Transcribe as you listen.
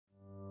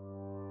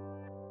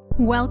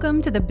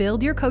Welcome to the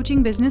Build Your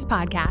Coaching Business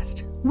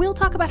podcast. We'll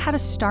talk about how to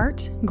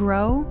start,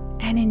 grow,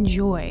 and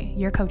enjoy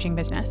your coaching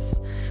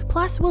business.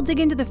 Plus, we'll dig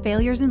into the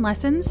failures and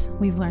lessons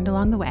we've learned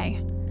along the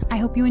way. I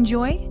hope you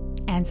enjoy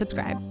and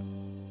subscribe.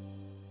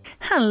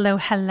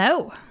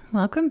 Hello.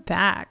 Welcome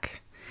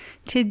back.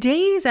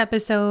 Today's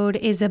episode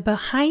is a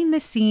behind the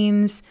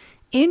scenes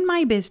in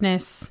my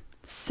business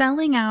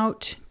selling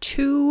out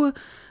 2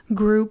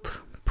 group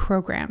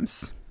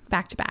programs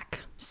back to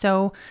back.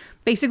 So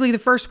basically the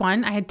first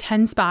one, I had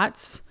 10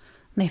 spots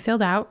and they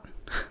sold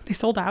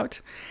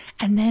out.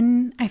 And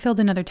then I filled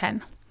another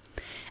 10.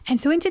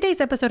 And so in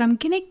today's episode, I'm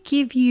going to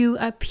give you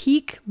a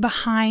peek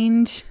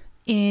behind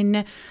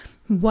in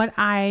what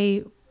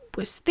I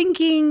was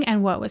thinking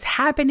and what was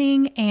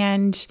happening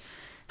and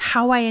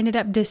how I ended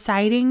up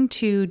deciding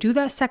to do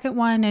that second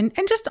one and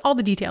just all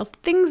the details,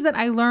 things that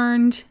I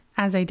learned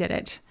as I did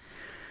it.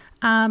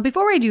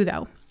 Before I do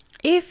though,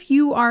 if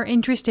you are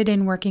interested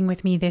in working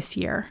with me this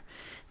year,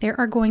 there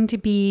are going to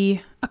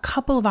be a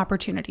couple of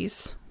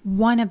opportunities.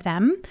 One of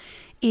them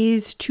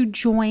is to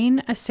join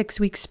a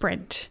 6-week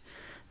sprint.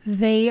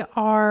 They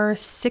are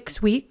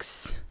 6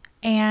 weeks,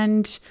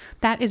 and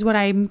that is what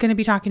I'm going to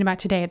be talking about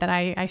today that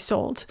I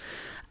sold.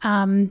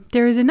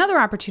 There is another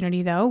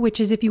opportunity though,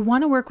 which is if you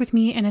want to work with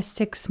me in a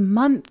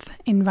 6-month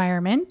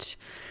environment,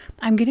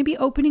 I'm going to be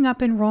opening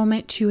up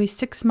enrollment to a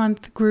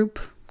 6-month group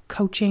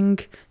coaching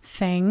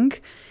thing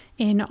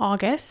in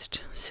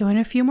August. So in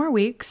a few more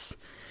weeks.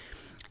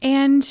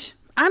 And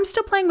I'm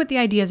still playing with the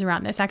ideas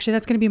around this. Actually,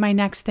 that's going to be my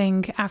next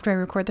thing after I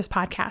record this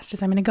podcast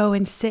is I'm going to go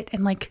and sit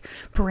and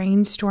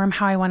brainstorm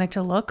how I want it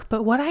to look.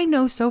 But what I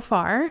know so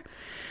far,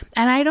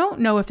 and I don't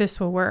know if this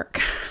will work,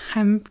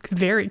 I'm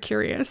very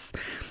curious,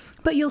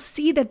 but you'll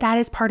see that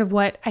is part of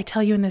what I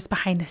tell you in this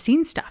behind the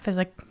scenes stuff is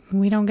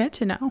we don't get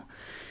to know.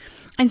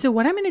 And so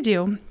what I'm going to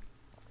do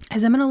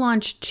is I'm going to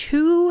launch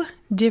 2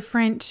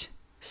 different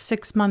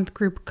 6-month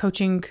group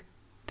coaching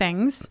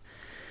things,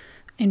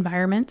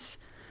 environments.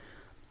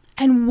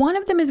 And one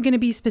of them is going to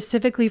be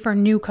specifically for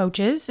new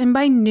coaches. And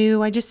by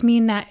new, I just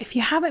mean that if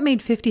you haven't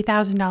made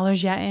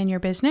 $50,000 yet in your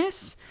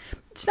business,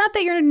 it's not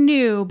that you're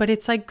new, but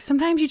it's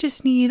sometimes you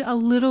just need a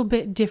little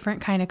bit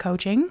different kind of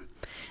coaching.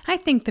 I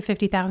think the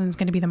 50,000 is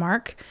going to be the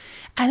mark.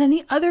 And then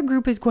the other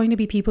group is going to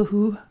be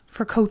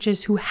for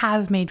coaches who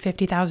have made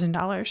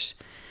 $50,000.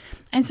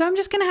 And so I'm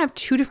just going to have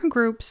 2 different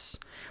groups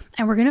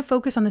and we're going to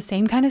focus on the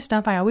same kind of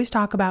stuff I always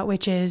talk about,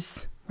 which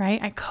is,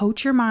 right? I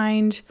coach your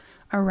mind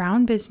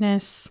around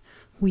business.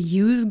 We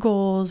use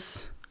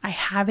goals. I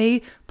have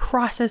a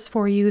process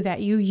for you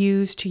that you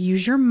use to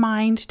use your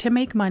mind to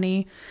make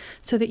money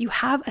so that you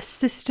have a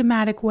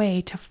systematic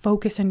way to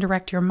focus and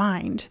direct your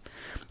mind.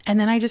 And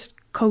then I just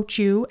coach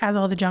you as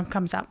all the junk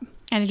comes up.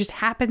 And it just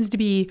happens to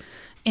be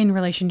in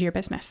relation to your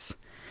business.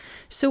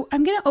 So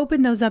I'm going to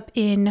open those up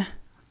in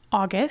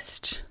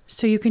August.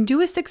 So you can do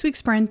a 6-week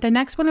sprint. The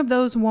next one of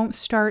those won't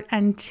start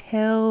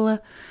until,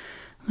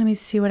 let me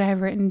see what I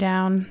have written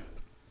down.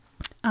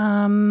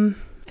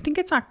 I think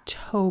it's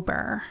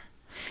October.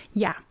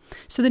 Yeah.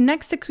 So the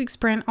next 6-week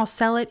sprint, I'll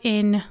sell it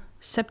in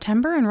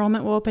September.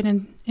 Enrollment will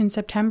open in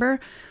September.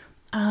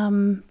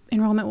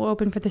 Enrollment will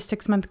open for the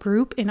 6-month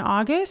group in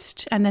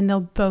August, and then they'll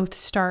both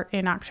start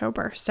in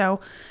October. So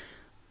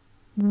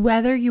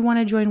whether you want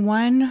to join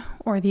one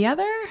or the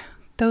other,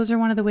 those are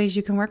one of the ways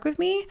you can work with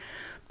me,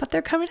 but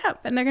they're coming up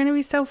and they're going to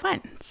be so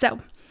fun. So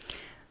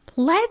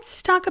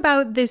let's talk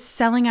about this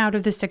selling out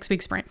of the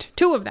 6-week sprint,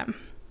 2 of them.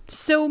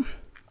 So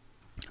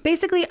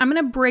basically, I'm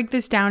going to break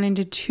this down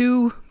into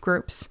 2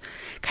 groups,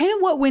 kind of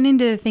what went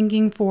into the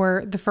thinking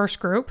for the first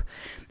group,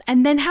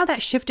 and then how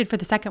that shifted for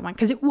the second one,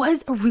 because it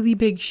was a really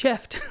big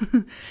shift.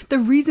 The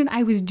reason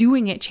I was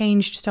doing it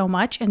changed so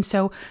much, and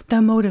so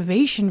the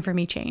motivation for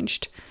me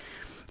changed.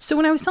 So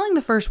when I was selling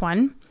the first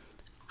one,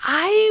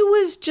 I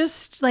was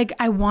just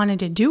I wanted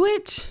to do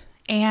it,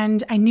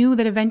 and I knew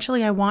that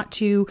eventually I want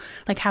to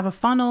have a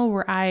funnel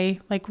where I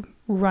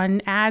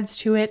run ads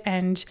to it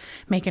and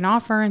make an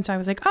offer. And so I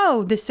was this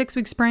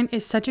 6-week sprint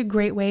is such a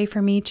great way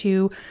for me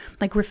to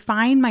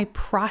refine my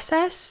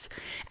process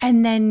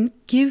and then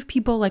give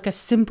people a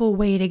simple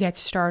way to get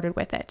started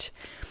with it.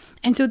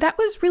 And so that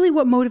was really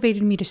what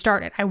motivated me to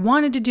start it. I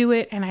wanted to do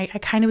it, and I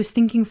kind of was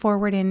thinking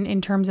forward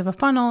in terms of a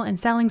funnel and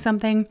selling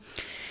something.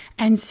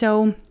 And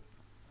so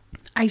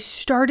I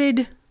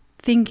started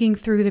thinking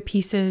through the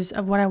pieces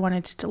of what I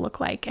wanted it to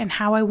look like and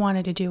how I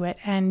wanted to do it.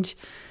 And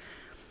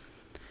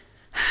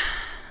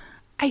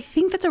I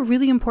think that's a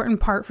really important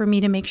part for me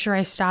to make sure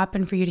I stop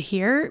and for you to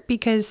hear,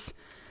 because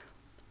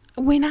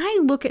when I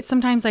look at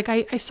sometimes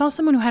I saw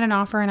someone who had an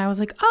offer and I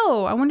was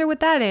oh, I wonder what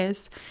that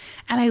is.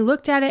 And I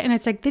looked at it and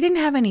it's they didn't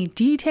have any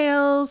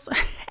details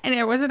and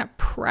there wasn't a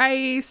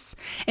price.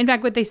 In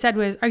fact, what they said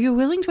was, are you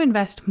willing to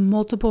invest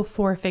multiple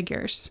 4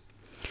 figures?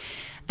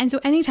 And so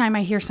anytime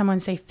I hear someone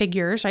say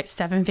figures,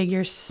 7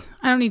 figures,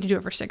 I don't need to do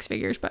it for 6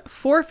 figures, but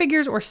 4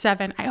 figures or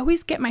 7, I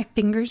always get my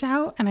fingers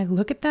out and I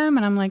look at them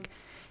and I'm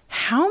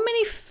how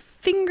many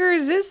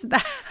fingers is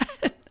that?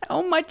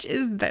 How much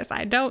is this?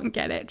 I don't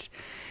get it.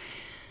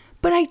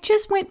 But I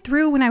just went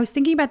through when I was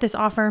thinking about this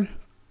offer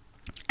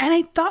And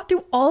I thought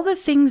through all the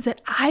things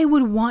that I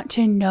would want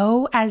to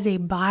know as a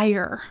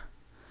buyer.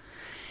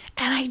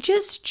 And I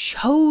just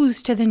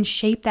chose to then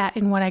shape that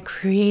in what I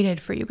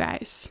created for you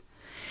guys.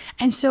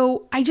 And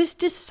so I just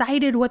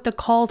decided what the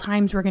call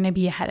times were going to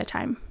be ahead of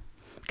time,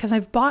 because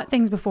I've bought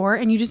things before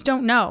and you just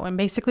don't know. And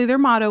basically their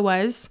motto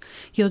was,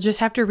 you'll just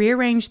have to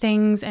rearrange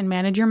things and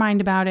manage your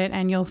mind about it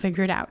and you'll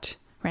figure it out,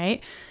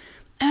 right?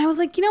 And I was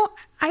like,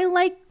 I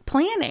like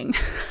planning.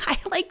 I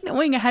like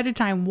knowing ahead of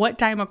time what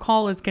time a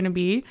call is going to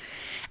be.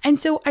 And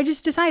so I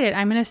just decided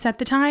I'm going to set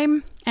the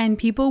time and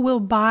people will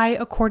buy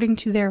according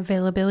to their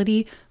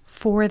availability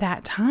for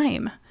that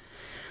time.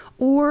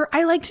 Or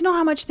I like to know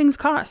how much things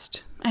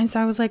cost. And so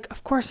I was like,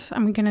 of course,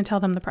 I'm going to tell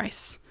them the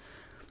price.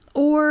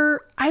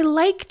 Or I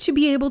like to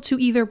be able to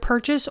either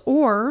purchase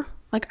or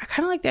I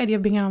kind of like the idea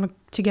of being able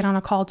to get on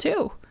a call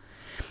too.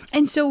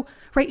 And so,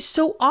 right,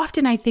 so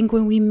often I think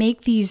when we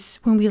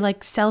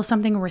sell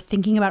something or we're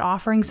thinking about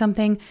offering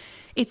something,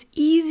 it's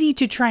easy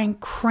to try and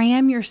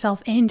cram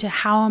yourself into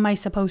how am I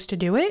supposed to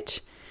do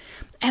it?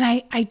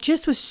 And I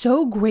just was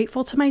so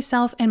grateful to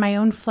myself and my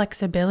own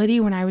flexibility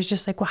when I was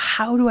just like, well,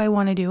 how do I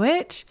want to do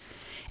it?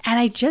 And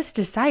I just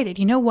decided,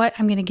 you know what?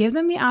 I'm going to give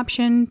them the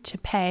option to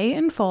pay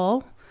in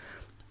full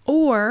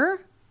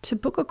or to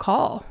book a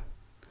call.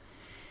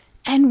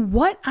 And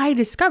what I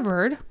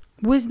discovered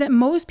was that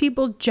most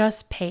people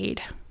just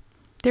paid.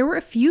 There were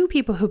a few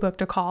people who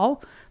booked a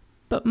call,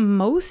 but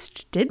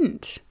most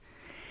didn't.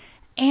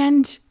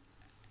 And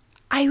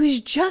I was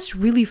just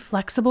really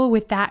flexible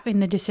with that in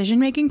the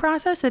decision-making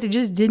process, that it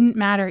just didn't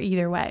matter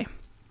either way.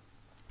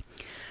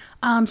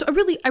 So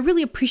I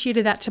really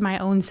appreciated that to my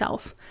own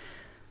self.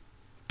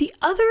 The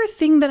other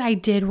thing that I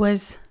did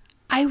was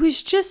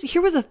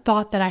here was a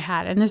thought that I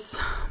had, and this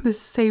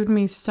saved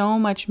me so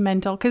much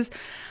mental, because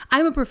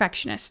I'm a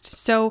perfectionist.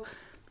 So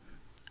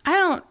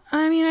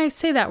I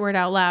say that word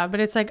out loud, but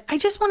it's like, I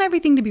just want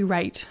everything to be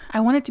right. I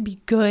want it to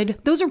be good.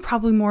 Those are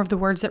probably more of the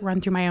words that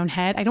run through my own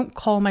head. I don't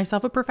call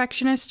myself a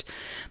perfectionist,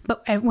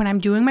 but when I'm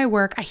doing my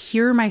work, I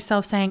hear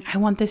myself saying, I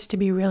want this to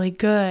be really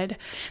good.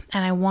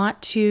 And I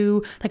want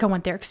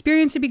their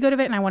experience to be good of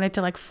it. And I want it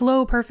to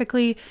flow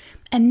perfectly.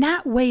 And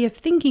that way of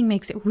thinking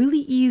makes it really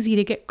easy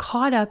to get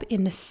caught up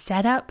in the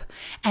setup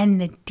and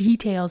the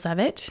details of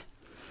it,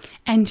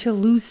 and to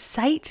lose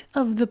sight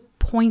of the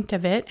point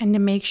of it and to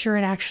make sure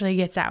it actually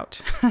gets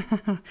out.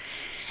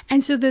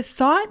 And so the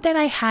thought that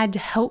I had to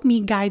help me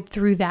guide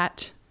through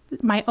that,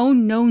 my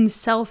own known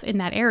self in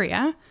that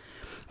area,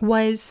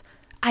 was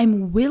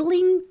I'm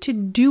willing to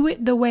do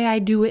it the way I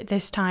do it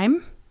this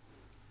time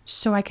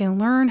so I can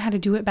learn how to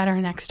do it better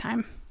next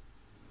time.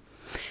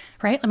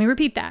 Right? Let me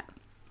repeat that.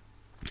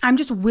 I'm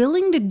just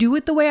willing to do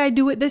it the way I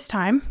do it this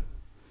time.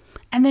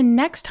 And then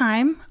next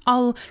time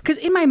because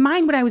in my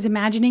mind, what I was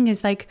imagining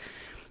is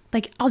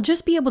I'll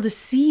just be able to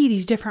see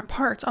these different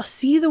parts. I'll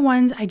see the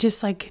ones I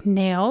just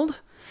nailed,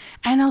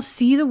 and I'll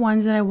see the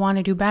ones that I want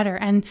to do better.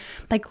 And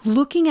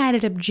looking at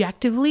it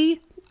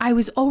objectively, I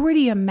was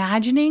already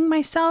imagining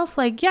myself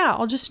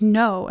I'll just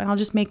know and I'll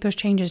just make those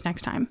changes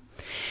next time.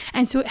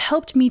 And so it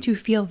helped me to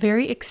feel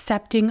very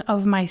accepting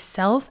of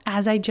myself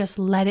as I just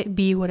let it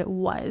be what it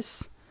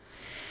was.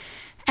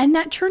 And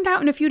that turned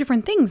out in a few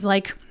different things.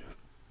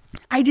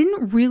 I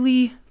didn't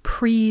really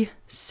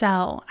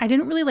pre-sell. I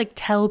didn't really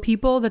tell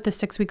people that the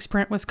 6-week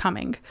sprint was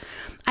coming.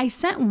 I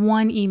sent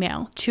one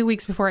email 2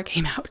 weeks before it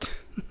came out.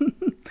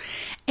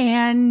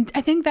 And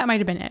I think that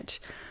might've been it.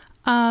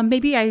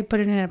 Maybe I put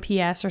it in a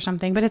PS or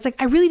something, but it's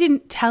I really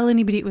didn't tell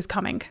anybody it was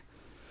coming.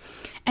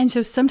 And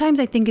so sometimes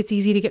I think it's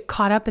easy to get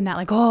caught up in that,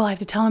 I have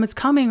to tell them it's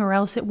coming or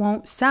else it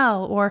won't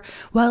sell. Or,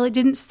 well, it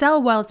didn't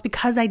sell well. It's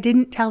because I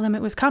didn't tell them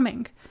it was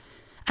coming.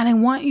 And I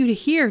want you to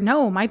hear,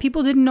 no, my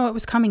people didn't know it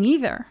was coming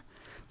either.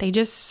 They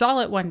just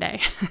saw it one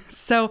day.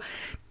 So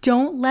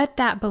don't let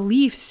that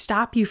belief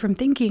stop you from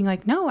thinking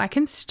no, I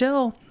can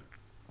still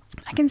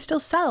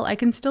sell. I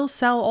can still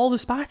sell all the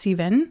spots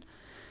even.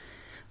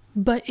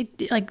 But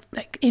it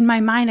in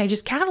my mind, I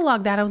just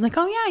cataloged that. I was like,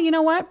 oh yeah, you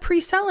know what?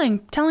 Pre-selling,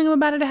 telling them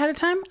about it ahead of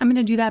time. I'm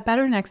going to do that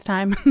better next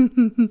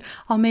time.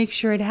 I'll make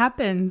sure it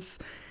happens.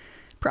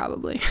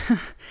 Probably.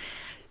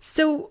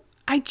 So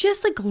I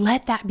just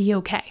let that be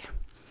okay.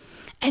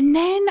 And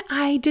then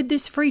I did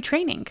this free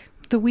training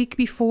the week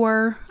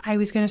before I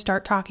was going to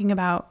start talking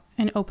about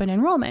an open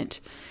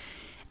enrollment.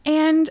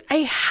 And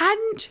I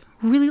hadn't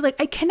really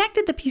I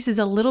connected the pieces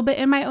a little bit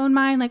in my own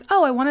mind,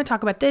 I want to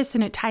talk about this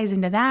and it ties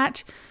into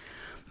that.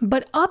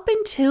 But up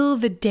until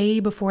the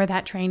day before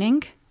that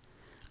training,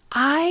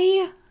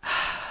 I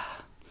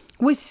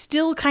was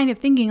still kind of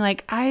thinking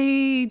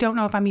I don't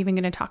know if I'm even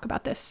going to talk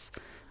about this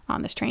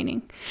on this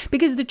training,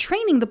 because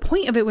the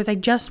point of it was I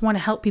just want to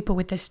help people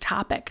with this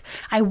topic.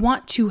 I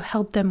want to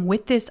help them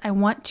with this. I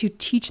want to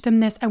teach them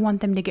this. I want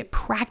them to get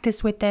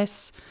practice with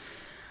this.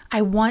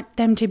 I want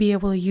them to be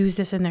able to use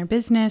this in their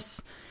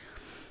business.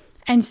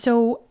 And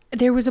so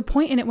there was a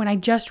point in it when I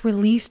just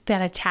released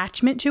that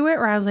attachment to it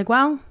where I was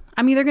well,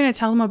 I'm either going to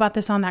tell them about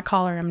this on that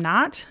call or I'm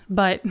not,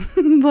 but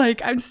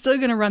like I'm still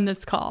going to run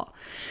this call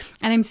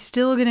and I'm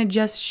still going to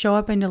just show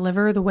up and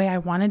deliver the way I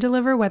want to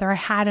deliver, whether I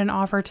had an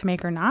offer to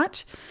make or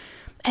not.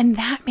 And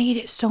that made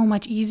it so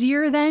much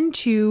easier then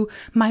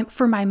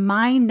for my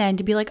mind then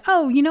to be like,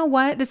 oh, you know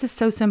what? This is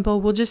so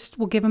simple.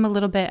 We'll give them a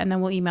little bit and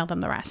then we'll email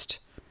them the rest.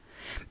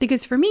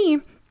 Because for me,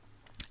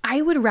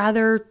 I would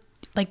rather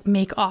like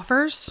make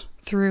offers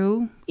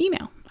through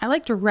email. I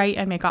like to write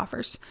and make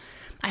offers.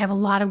 I have a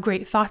lot of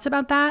great thoughts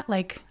about that.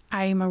 Like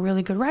I'm a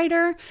really good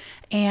writer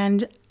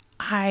and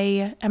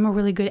I am a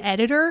really good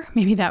editor.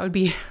 Maybe that would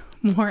be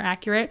more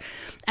accurate.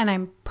 And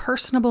I'm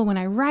personable when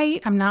I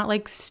write. I'm not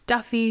like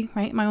stuffy,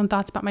 right? My own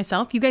thoughts about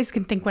myself. You guys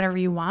can think whatever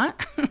you want.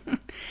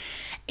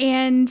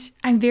 And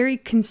I'm very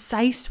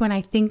concise when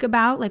I think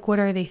about like, what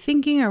are they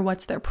thinking or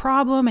what's their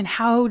problem and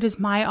how does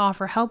my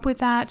offer help with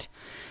that?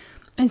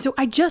 And so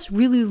I just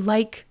really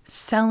like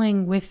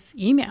selling with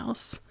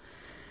emails.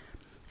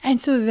 And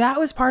so that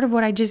was part of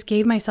what I just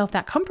gave myself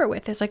that comfort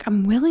with is like,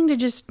 I'm willing to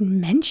just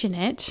mention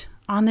it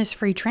on this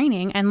free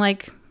training and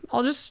like,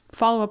 I'll just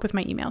follow up with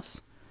my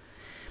emails.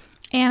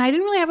 And I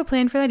didn't really have a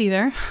plan for that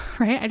either,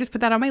 right? I just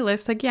put that on my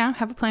list. Like, yeah,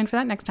 have a plan for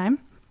that next time.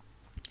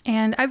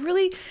 And I've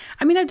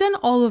done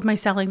all of my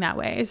selling that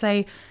way is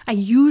I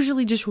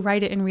usually just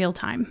write it in real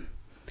time.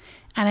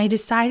 And I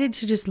decided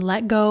to just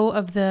let go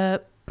of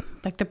the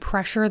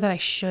pressure that I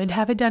should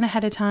have it done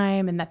ahead of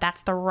time and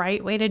that's the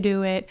right way to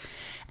do it.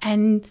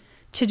 And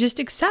to just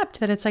accept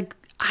that it's like,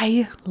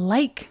 I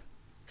like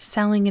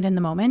selling it in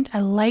the moment. I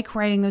like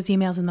writing those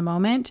emails in the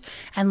moment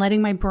and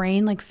letting my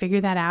brain like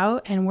figure that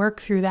out and work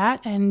through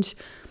that. And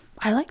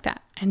I like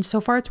that. And so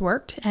far it's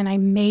worked and I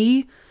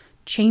may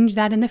change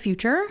that in the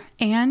future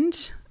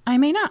and I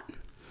may not.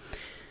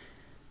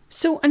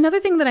 So another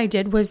thing that I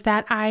did was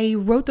that I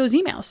wrote those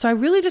emails. So I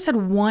really just had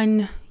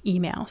one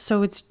email.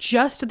 So it's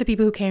just to the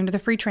people who came to the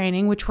free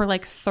training, which were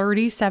like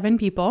 37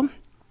 people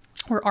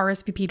were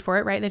RSVP'd for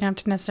it, right? They didn't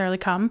have to necessarily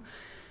come.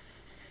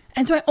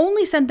 And so I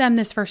only sent them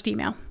this first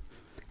email.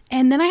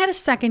 And then I had a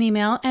second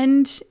email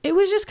and it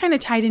was just kind of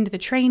tied into the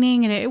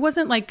training and it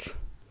wasn't like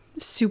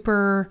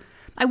super,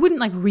 I wouldn't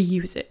like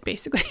reuse it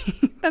basically.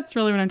 That's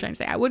really what I'm trying to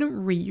say. I wouldn't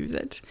reuse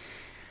it.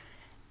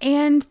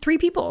 And 3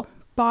 people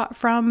bought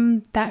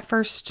from that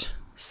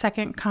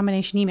second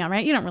combination email,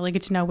 right? You don't really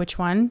get to know which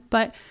one,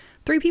 but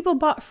 3 people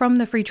bought from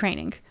the free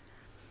training.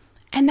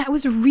 And that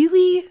was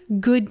really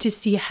good to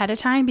see ahead of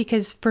time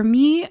because for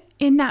me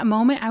in that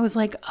moment, I was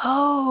like,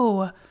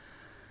 oh,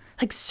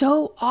 like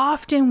so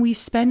often we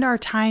spend our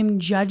time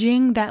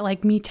judging that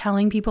like me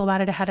telling people about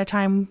it ahead of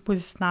time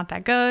was not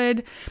that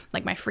good.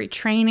 Like my free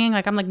training,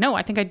 like I'm like, no,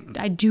 I think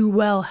I do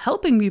well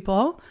helping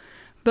people,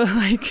 but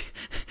like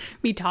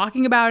me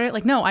talking about it,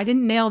 like, no, I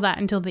didn't nail that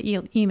until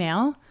the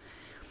email.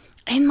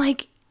 And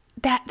like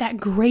that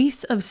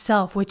grace of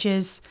self, which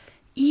is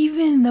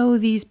even though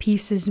these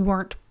pieces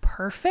weren't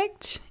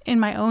perfect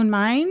in my own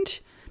mind,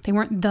 they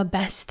weren't the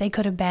best they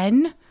could have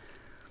been,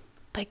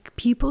 like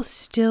people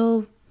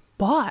still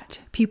bought.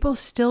 People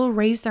still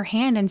raised their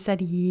hand and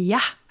said,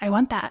 yeah, I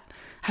want that.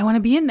 I want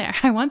to be in there.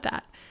 I want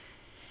that.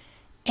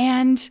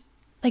 And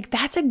like,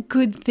 that's a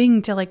good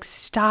thing to like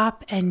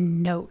stop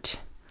and note,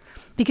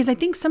 because I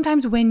think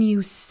sometimes when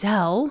you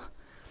sell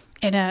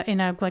in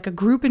a like a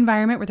group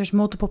environment where there's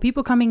multiple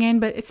people coming in,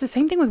 but it's the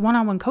same thing with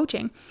one-on-one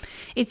coaching.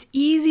 It's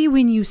easy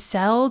when you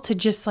sell to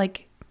just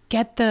like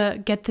get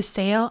the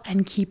sale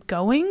and keep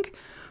going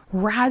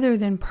rather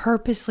than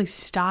purposely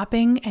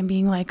stopping and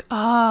being like,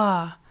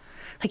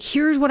 like,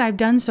 here's what I've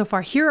done so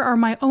far. Here are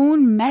my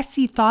own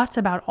messy thoughts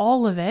about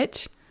all of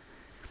it.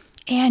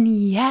 And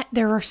yet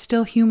there are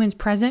still humans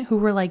present who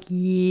were like,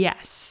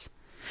 yes.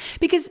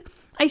 Because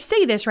I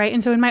say this, right?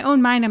 And so in my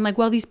own mind, I'm like,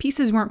 well, these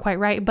pieces weren't quite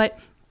right, but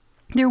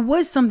there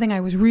was something I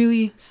was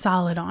really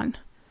solid on.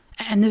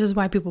 And this is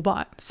why people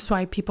bought. This is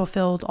why people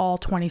filled all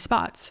 20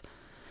 spots.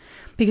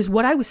 Because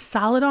what I was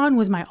solid on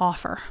was my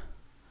offer.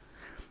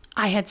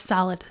 I had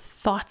solid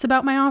thoughts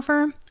about my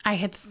offer. I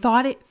had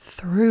thought it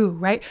through,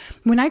 right?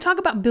 When I talk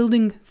about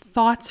building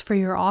thoughts for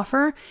your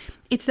offer,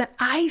 it's that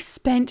I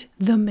spent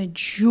the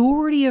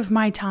majority of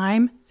my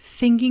time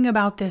thinking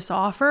about this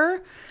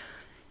offer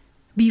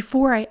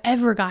before I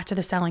ever got to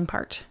the selling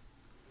part.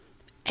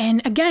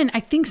 And again, I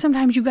think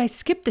sometimes you guys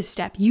skip this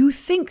step. You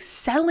think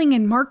selling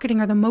and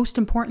marketing are the most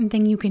important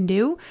thing you can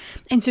do.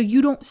 And so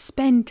you don't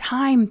spend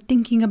time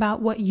thinking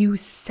about what you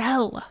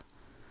sell.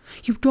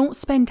 You don't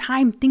spend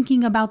time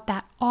thinking about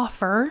that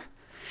offer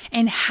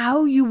and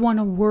how you want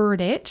to word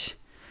it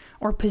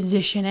or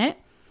position it,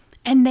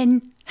 and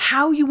then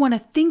how you want to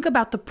think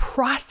about the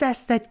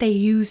process that they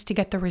use to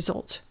get the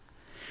result.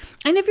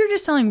 And if you're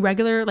just selling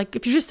regular, like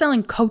if you're just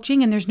selling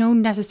coaching and there's no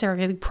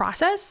necessary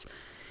process,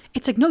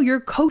 it's like, no, your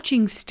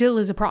coaching still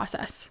is a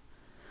process.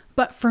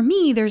 But for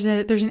me, there's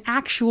an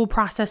actual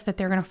process that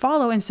they're going to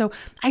follow. And so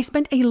I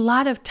spent a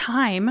lot of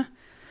time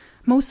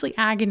mostly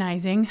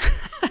agonizing.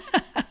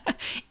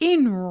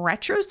 In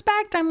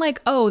retrospect, I'm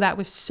like, oh, that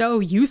was so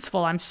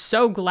useful. I'm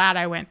so glad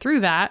I went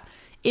through that.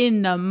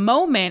 In the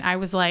moment, I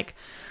was like,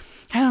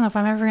 I don't know if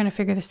I'm ever going to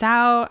figure this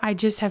out. I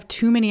just have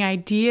too many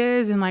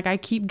ideas and like I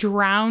keep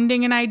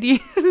drowning in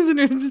ideas and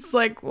it's just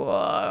like,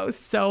 whoa,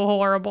 so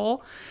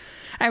horrible.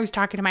 I was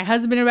talking to my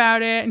husband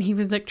about it and he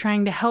was like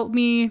trying to help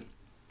me.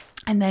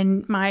 And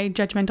then my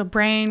judgmental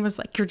brain was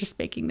like, you're just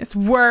making this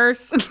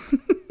worse.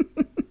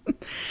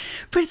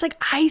 But it's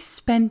like I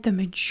spent the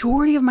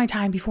majority of my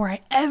time before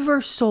I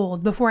ever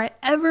sold, before I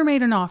ever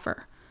made an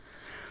offer,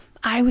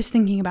 I was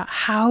thinking about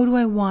how do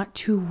I want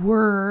to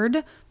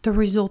word the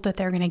result that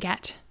they're going to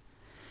get.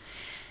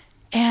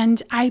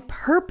 And I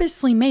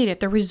purposely made it.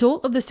 The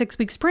result of the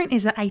 6-week sprint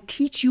is that I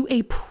teach you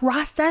a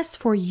process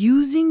for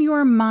using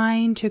your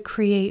mind to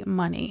create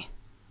money.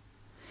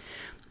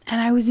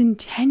 And I was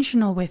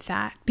intentional with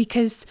that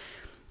because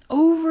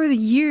over the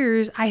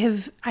years, I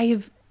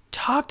have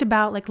talked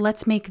about like,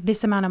 let's make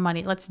this amount of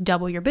money. Let's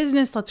double your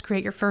business. Let's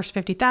create your first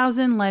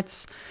 50,000.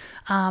 Let's,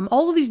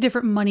 all of these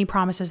different money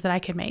promises that I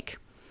could make.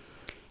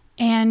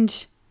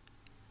 And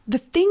the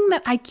thing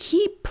that I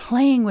keep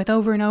playing with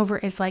over and over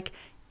is like,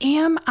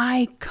 am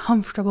I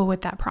comfortable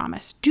with that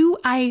promise? Do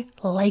I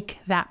like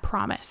that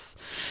promise?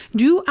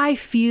 Do I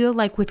feel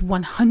like with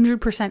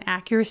 100%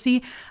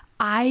 accuracy,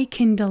 I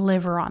can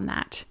deliver on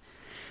that?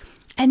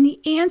 And the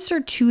answer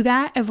to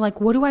that of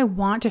like, what do I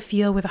want to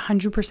feel with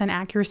 100%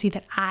 accuracy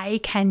that I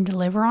can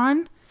deliver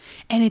on?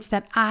 And it's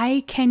that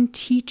I can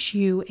teach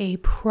you a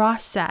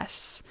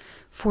process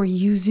for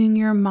using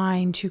your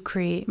mind to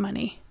create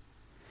money.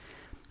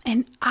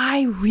 And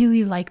I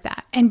really like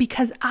that. And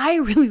because I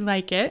really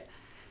like it,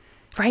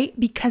 right?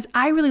 Because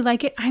I really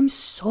like it, I'm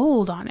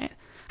sold on it.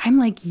 I'm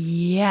like,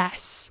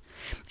 yes.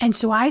 And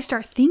so I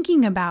start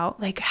thinking about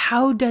like,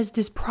 how does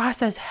this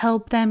process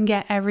help them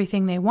get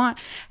everything they want?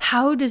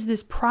 How does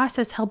this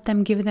process help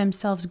them give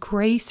themselves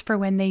grace for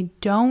when they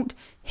don't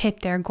hit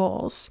their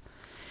goals?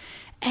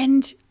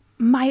 And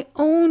my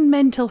own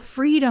mental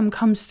freedom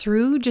comes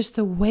through just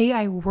the way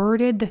I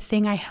worded the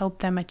thing I helped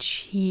them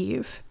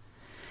achieve.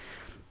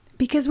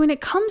 Because when it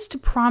comes to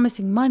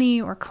promising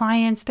money or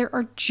clients, there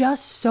are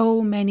just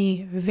so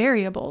many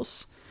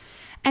variables.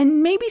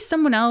 And maybe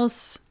someone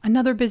else,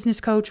 another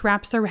business coach,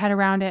 wraps their head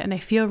around it and they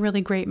feel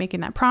really great making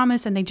that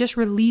promise and they just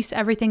release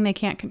everything they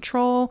can't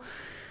control.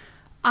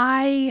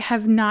 I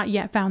have not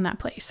yet found that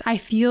place. I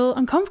feel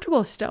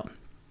uncomfortable still.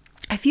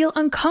 I feel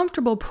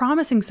uncomfortable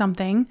promising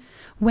something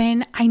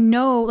when I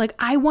know, like,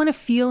 I want to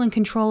feel in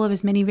control of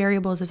as many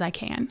variables as I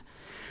can.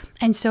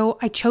 And so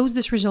I chose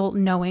this result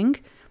knowing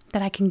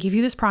that I can give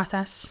you this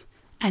process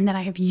and that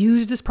I have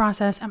used this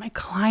process and my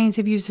clients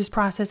have used this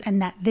process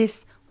and that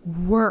this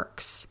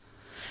works.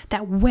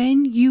 That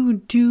when you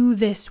do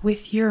this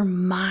with your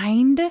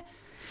mind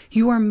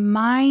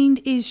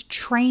is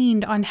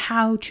trained on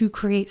how to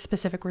create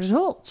specific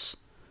results.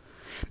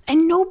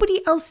 And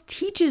nobody else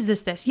teaches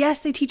this. Yes,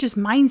 they teach us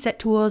mindset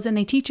tools and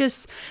they teach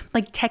us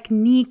like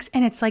techniques.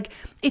 And it's like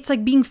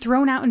being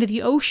thrown out into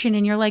the ocean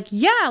and you're like,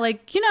 yeah,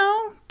 like, you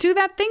know, do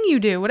that thing you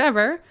do,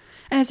 whatever.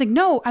 And it's like,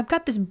 no, I've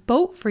got this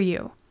boat for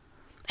you.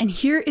 And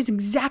here is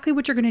exactly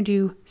what you're going to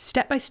do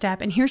step by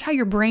step. And here's how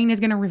your brain is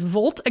going to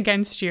revolt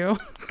against you.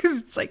 Because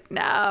it's like,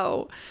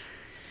 no.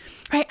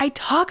 Right? I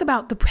talk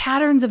about the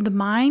patterns of the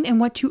mind and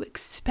what to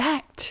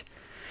expect.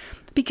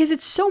 Because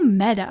it's so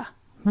meta.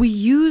 We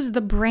use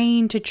the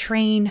brain to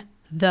train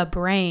the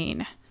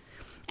brain.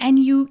 And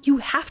you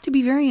have to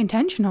be very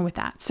intentional with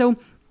that. So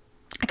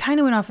I kind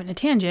of went off on a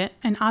tangent.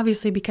 And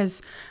obviously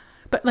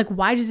but like,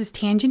 why does this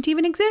tangent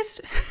even exist?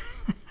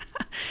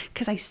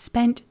 Because I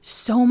spent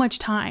so much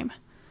time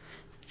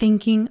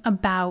thinking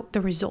about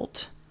the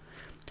result,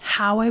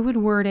 how I would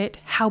word it,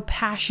 how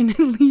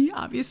passionately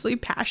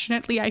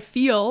I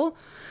feel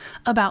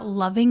about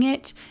loving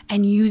it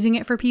and using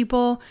it for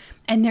people.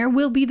 And there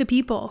will be the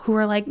people who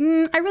are like,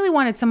 I really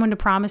wanted someone to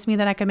promise me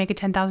that I could make a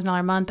 $10,000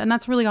 a month. And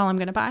that's really all I'm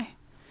going to buy.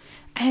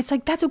 And it's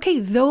like, that's okay.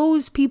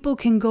 Those people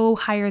can go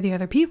hire the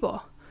other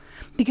people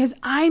because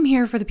I'm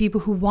here for the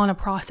people who want a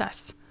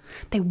process.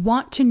 They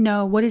want to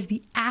know what is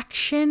the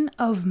action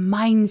of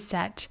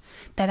mindset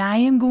that I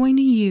am going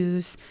to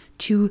use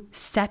to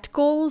set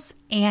goals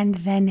and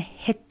then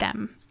hit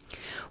them.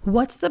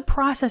 What's the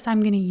process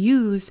I'm going to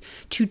use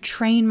to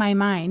train my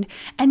mind?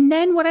 And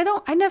then what I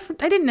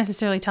didn't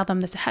necessarily tell them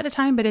this ahead of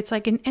time, but it's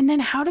like, and then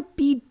how to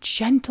be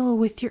gentle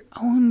with your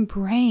own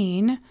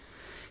brain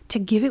to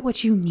give it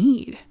what you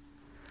need.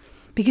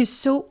 Because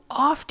so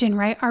often,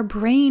 right, our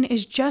brain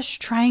is just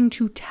trying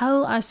to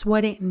tell us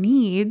what it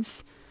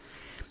needs.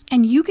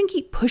 And you can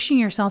keep pushing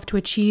yourself to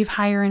achieve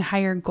higher and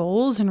higher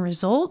goals and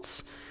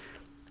results.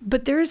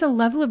 But there is a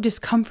level of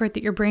discomfort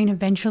that your brain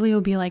eventually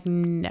will be like,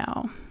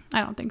 no,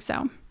 I don't think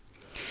so.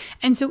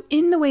 And so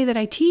in the way that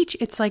I teach,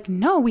 it's like,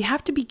 no, we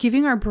have to be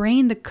giving our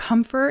brain the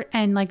comfort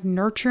and like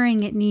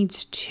nurturing it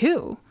needs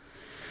too.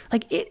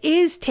 Like it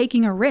is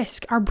taking a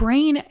risk. Our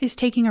brain is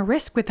taking a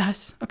risk with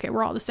us. Okay,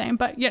 we're all the same,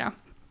 but you know,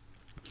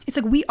 it's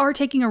like we are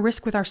taking a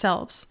risk with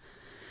ourselves.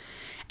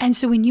 And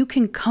so when you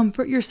can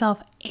comfort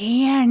yourself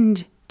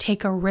and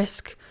take a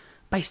risk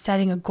by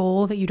setting a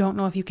goal that you don't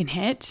know if you can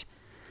hit,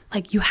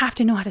 like you have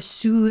to know how to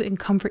soothe and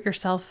comfort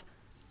yourself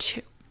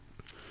too.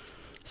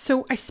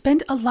 So I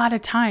spend a lot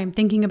of time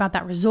thinking about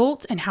that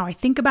result and how I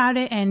think about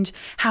it and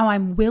how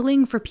I'm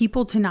willing for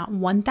people to not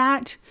want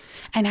that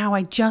and how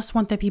I just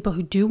want the people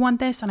who do want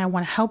this and I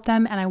want to help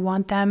them and I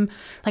want them,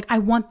 like I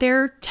want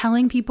their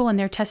telling people and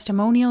their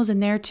testimonials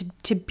and there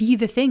to be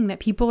the thing that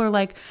people are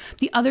like,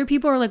 the other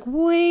people are like,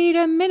 wait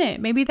a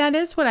minute, maybe that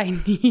is what I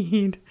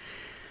need.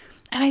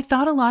 And I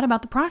thought a lot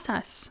about the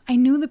process. I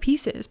knew the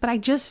pieces, but I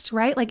just,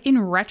 right? Like in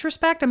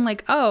retrospect, I'm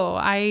like, oh,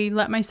 I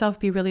let myself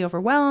be really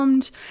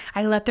overwhelmed.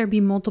 I let there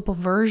be multiple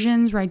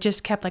versions where I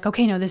just kept like,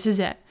 okay, no, this is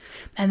it.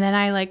 And then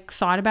I like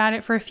thought about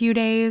it for a few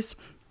days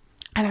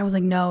and I was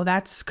like, no,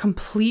 that's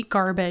complete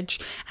garbage.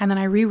 And then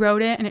I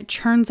rewrote it and it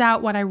turns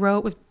out what I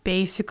wrote was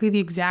basically the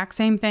exact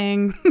same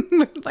thing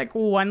with like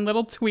one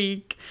little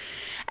tweak.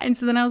 And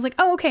so then I was like,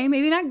 oh, okay,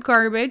 maybe not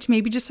garbage,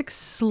 maybe just like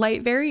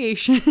slight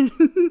variation.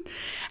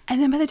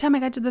 And then by the time I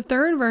got to the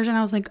third version,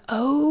 I was like,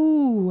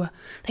 oh,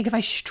 like if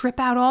I strip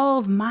out all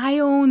of my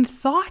own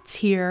thoughts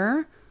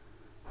here,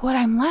 what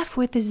I'm left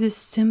with is this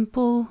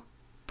simple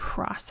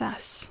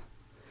process.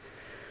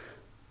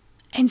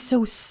 And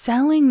so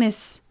selling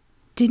this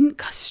didn't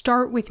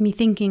start with me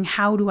thinking,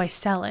 how do I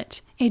sell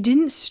it? It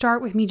didn't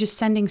start with me just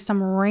sending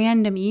some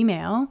random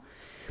email.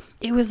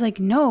 It was like,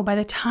 no, by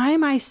the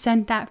time I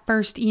sent that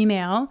first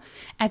email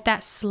at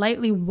that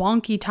slightly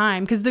wonky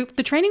time, because the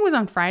training was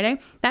on Friday,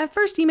 that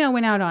first email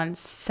went out on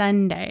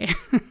Sunday.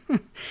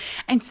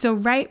 And so,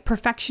 right,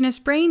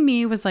 perfectionist brain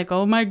me was like,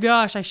 oh my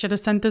gosh, I should have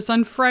sent this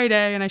on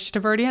Friday and I should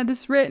have already had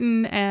this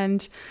written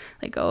and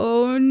like,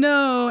 oh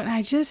no. And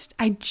I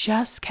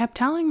just kept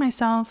telling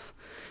myself,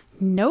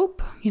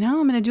 nope, I'm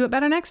going to do it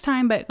better next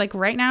time. But like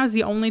right now is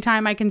the only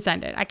time I can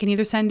send it. I can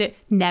either send it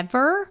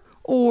never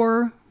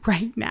or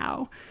right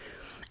now.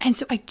 And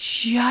so I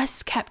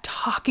just kept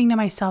talking to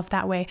myself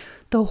that way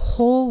the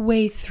whole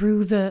way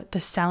through the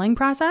selling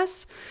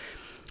process.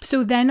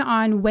 So then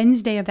on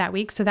Wednesday of that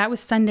week, so that was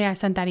Sunday, I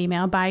sent that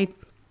email. By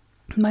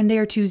Monday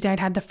or Tuesday, I'd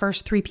had the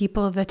first 3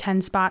 people of the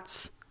 10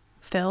 spots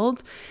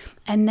filled.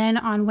 And then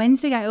on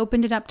Wednesday, I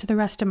opened it up to the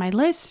rest of my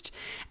list.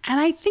 And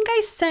I think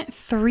I sent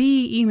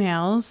 3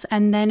 emails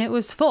and then it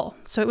was full.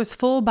 So it was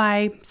full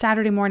by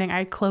Saturday morning.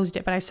 I closed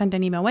it, but I sent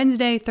an email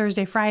Wednesday,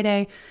 Thursday,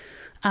 Friday,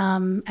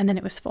 and then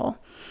it was full.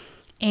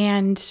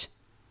 And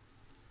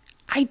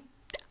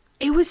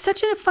it was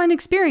such a fun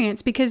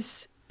experience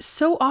because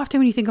so often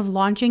when you think of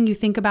launching, you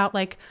think about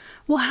like,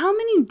 well, how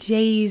many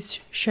days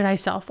should I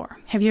sell for?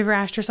 Have you ever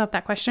asked yourself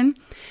that question?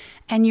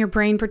 And your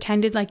brain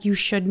pretended like you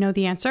should know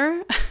the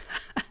answer.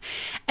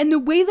 And the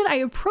way that I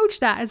approached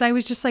that is I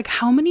was just like,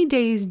 how many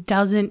days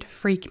doesn't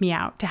freak me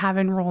out to have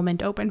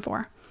enrollment open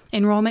for?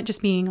 Enrollment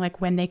just being like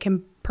when they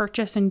can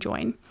purchase and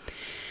join.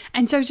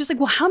 And so I was just like,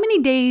 well, how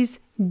many days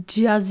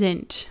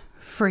doesn't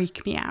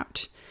freak me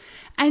out?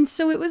 And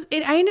so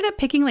I ended up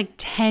picking like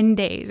 10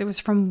 days. It was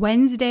from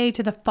Wednesday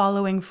to the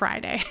following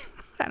Friday.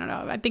 I don't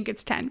know. I think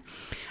it's 10.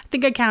 I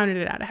think I counted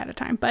it out ahead of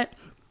time, but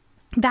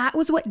that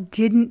was what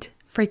didn't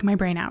freak my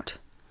brain out.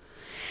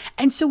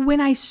 And so when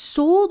I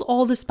sold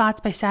all the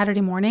spots by Saturday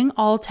morning,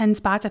 all 10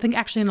 spots, I think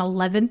actually an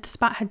 11th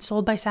spot had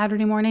sold by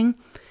Saturday morning.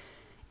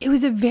 It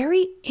was a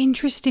very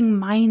interesting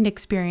mind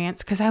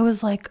experience because I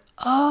was like,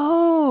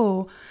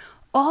 oh,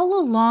 all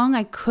along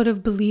I could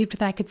have believed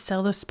that I could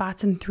sell those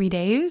spots in 3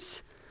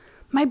 days.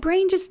 My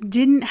brain just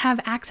didn't have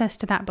access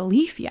to that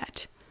belief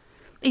yet.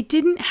 It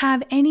didn't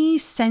have any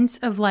sense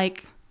of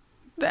like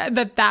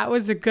that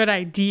was a good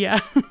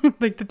idea.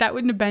 Like that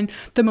wouldn't have been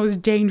the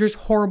most dangerous,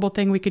 horrible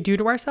thing we could do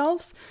to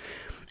ourselves.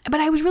 But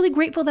I was really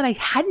grateful that I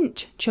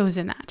hadn't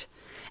chosen that.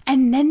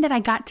 And then that I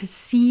got to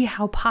see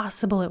how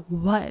possible it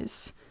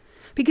was.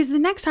 Because the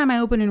next time I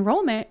open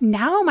enrollment,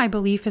 now my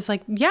belief is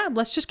like, yeah,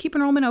 let's just keep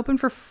enrollment open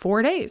for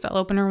 4 days. I'll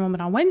open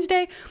enrollment on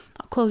Wednesday.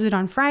 I'll close it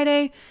on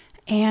Friday.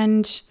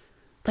 And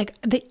like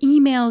the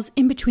emails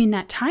in between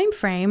that time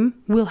frame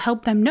will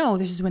help them know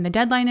this is when the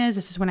deadline is.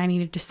 This is when I need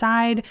to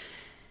decide.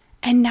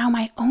 And now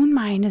my own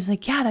mind is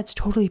like, yeah, that's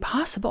totally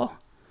possible.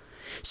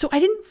 So I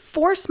didn't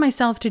force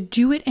myself to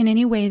do it in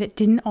any way that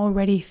didn't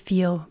already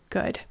feel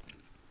good.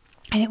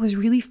 And it was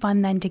really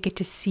fun then to get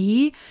to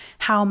see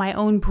how my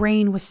own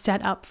brain was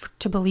set up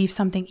to believe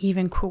something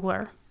even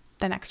cooler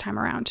the next time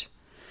around.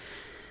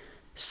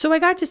 So I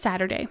got to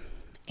Saturday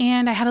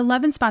and I had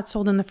 11 spots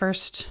sold in the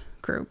first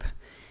group.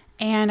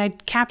 And I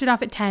capped it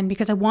off at 10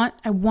 because I want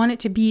it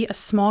to be a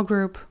small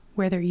group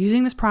where they're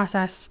using this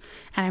process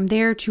and I'm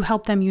there to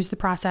help them use the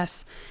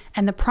process.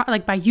 And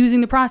by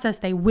using the process,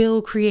 they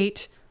will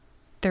create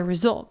their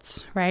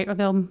results, right? Or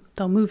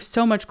they'll move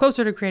so much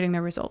closer to creating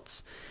their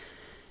results.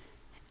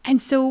 And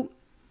so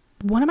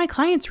one of my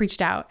clients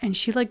reached out and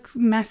she like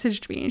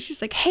messaged me and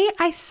she's like, hey,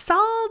 I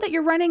saw that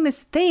you're running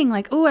this thing.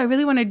 Like, oh, I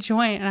really want to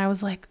join. And I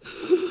was like,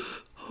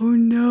 oh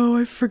no,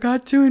 I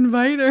forgot to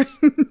invite her.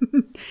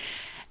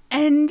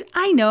 And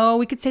I know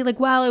we could say like,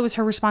 well, it was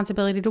her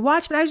responsibility to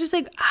watch, but I was just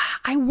like,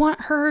 I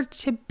want her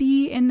to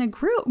be in the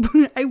group.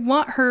 I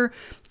want her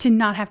to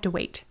not have to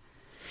wait.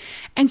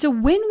 And so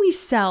when we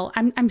sell,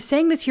 I'm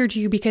saying this here to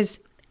you because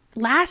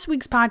last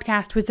week's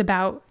podcast was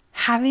about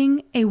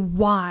having a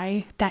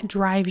why that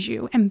drives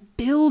you and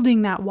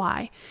building that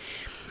why.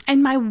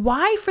 And my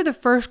why for the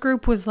first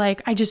group was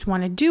like, I just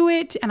want to do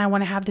it and I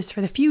want to have this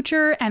for the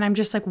future. And I'm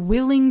just like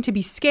willing to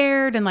be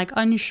scared and like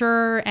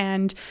unsure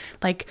and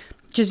like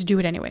just do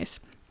it anyways.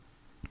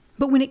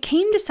 But when it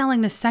came to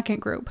selling the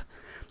second group,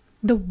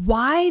 the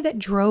why that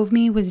drove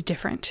me was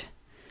different.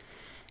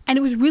 And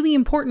it was really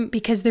important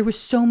because there was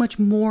so much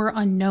more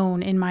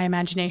unknown in my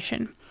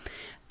imagination.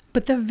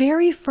 But the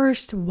very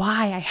first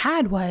why I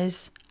had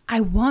was, I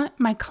want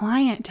my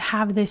client to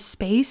have this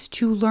space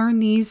to learn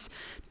these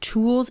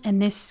tools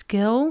and this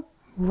skill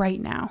right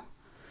now.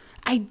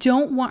 I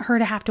don't want her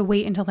to have to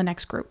wait until the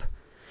next group.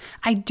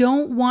 I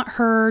don't want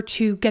her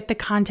to get the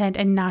content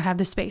and not have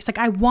the space. Like,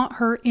 I want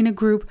her in a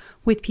group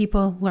with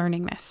people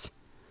learning this.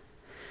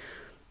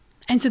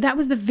 And so that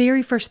was the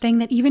very first thing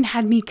that even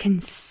had me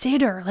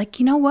consider, like,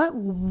 you know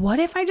what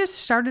if I just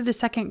started a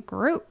second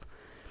group?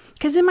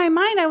 Because in my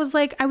mind, I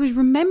was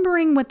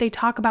remembering what they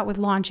talk about with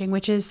launching,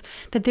 which is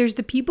that there's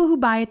the people who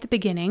buy at the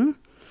beginning,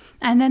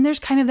 and then there's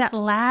kind of that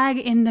lag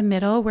in the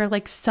middle where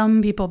like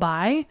some people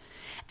buy,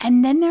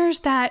 and then there's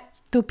the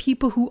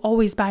people who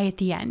always buy at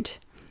the end.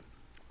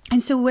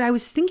 And so what I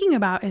was thinking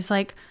about is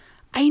like,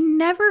 I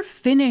never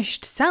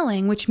finished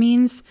selling, which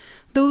means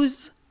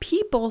those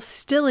people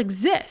still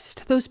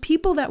exist. Those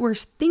people that were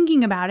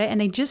thinking about it and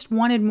they just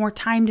wanted more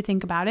time to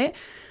think about it,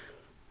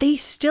 they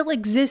still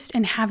exist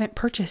and haven't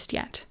purchased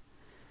yet.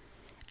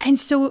 And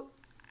so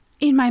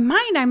in my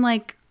mind, I'm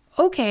like,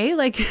 okay,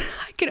 like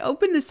I could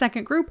open the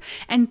second group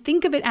and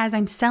think of it as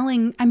I'm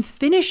selling, I'm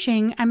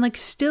finishing, I'm like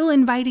still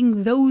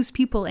inviting those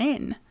people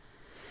in.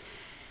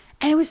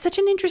 And it was such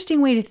an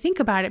interesting way to think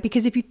about it,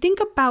 because if you think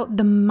about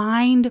the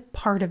mind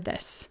part of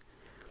this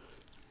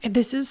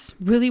is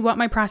really what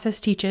my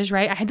process teaches,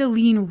 right? I had to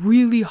lean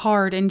really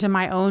hard into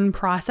my own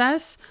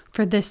process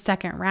for this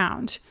second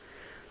round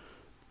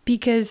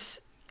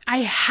because I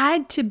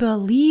had to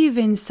believe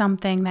in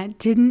something that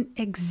didn't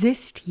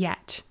exist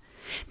yet,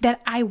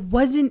 that I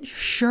wasn't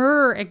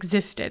sure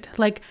existed.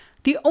 Like,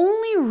 the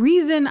only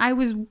reason I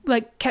was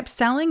like kept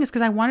selling is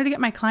because I wanted to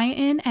get my client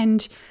in,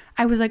 and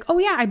I was like, oh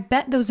yeah, I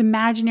bet those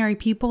imaginary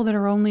people that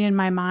are only in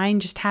my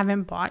mind just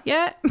haven't bought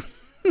yet.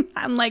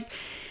 I'm like,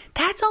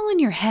 that's all in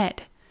your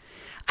head.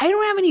 I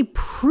don't have any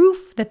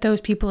proof that those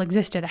people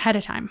existed ahead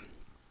of time,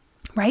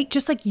 right?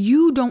 Just like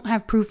you don't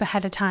have proof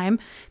ahead of time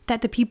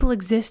that the people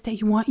exist that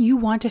you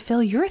want to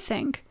fill your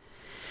thing.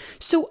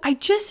 So I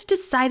just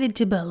decided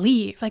to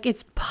believe, like,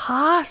 it's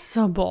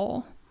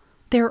possible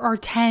there are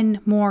 10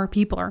 more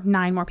people or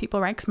 9 more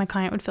people, right? Because my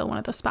client would fill one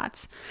of those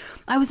spots.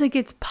 I was like,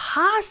 it's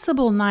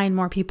possible 9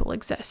 more people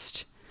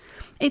exist.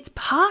 It's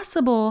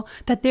possible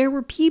that there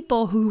were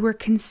people who were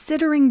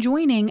considering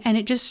joining and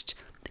it just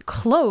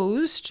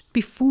closed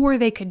before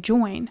they could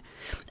join.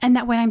 And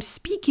that when I'm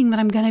speaking, that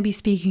I'm going to be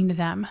speaking to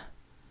them.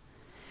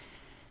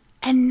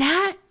 And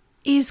that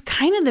is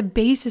kind of the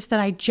basis that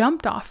I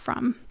jumped off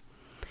from.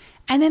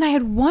 And then I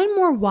had one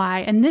more why,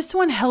 and this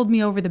one held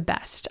me over the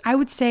best. I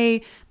would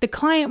say the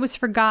client was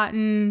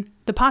forgotten,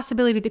 the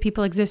possibility that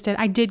people existed,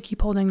 I did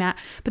keep holding that.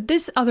 But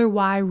this other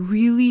why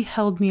really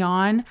held me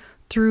on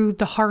through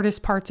the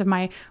hardest parts of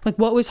my, like,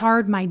 what was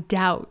hard? My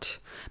doubt.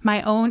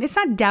 My own, it's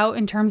not doubt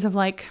in terms of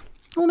like,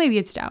 well, maybe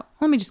it's doubt.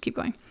 Let me just keep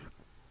going.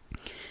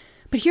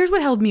 But here's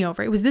what held me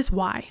over. It was this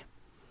why.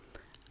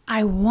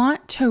 I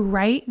want to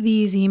write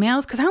these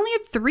emails because I only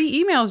had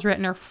 3 emails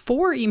written or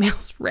 4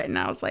 emails written.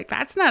 I was like,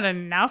 that's not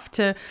enough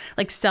to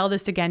like sell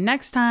this again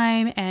next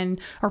time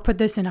or put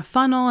this in a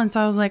funnel. And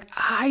so I was like,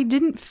 I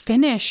didn't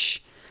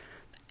finish.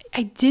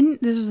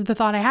 This was the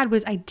thought I had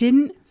was I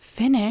didn't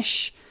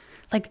finish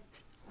like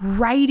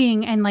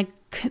writing and like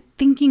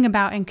thinking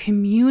about and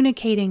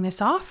communicating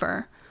this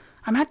offer.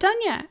 I'm not done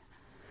yet.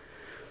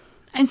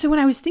 And so when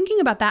I was thinking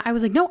about that, I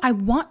was like, no, I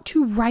want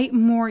to write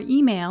more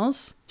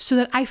emails so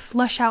that I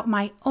flush out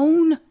my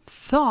own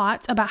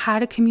thoughts about how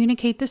to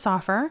communicate this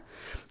offer,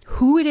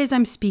 who it is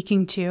I'm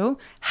speaking to,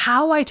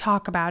 how I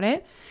talk about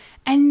it.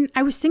 And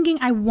I was thinking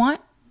I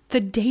want the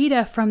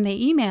data from the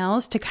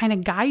emails to kind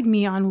of guide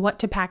me on what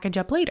to package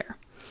up later.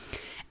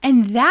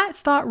 And that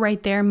thought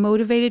right there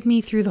motivated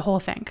me through the whole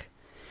thing.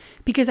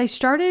 Because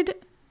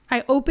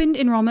I opened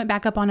enrollment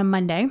back up on a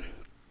Monday.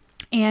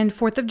 And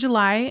 4th of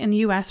July in the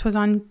US was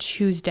on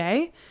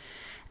Tuesday.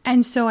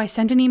 And so I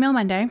sent an email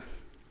Monday.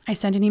 I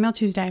sent an email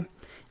Tuesday.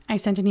 I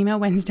sent an email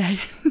Wednesday.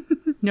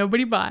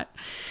 Nobody bought,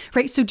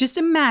 right? So just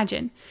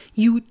imagine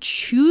you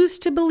choose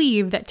to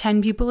believe that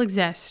 10 people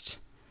exist,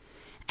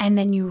 and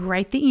then you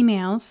write the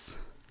emails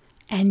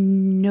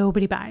and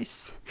nobody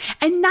buys.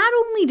 And not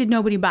only did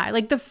nobody buy,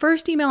 like the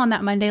first email on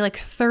that Monday, like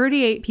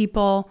 38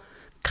 people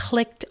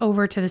clicked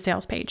over to the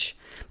sales page,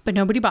 but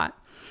nobody bought.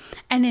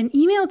 And in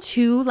email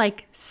 2,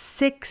 like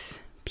 6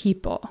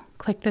 people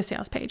clicked the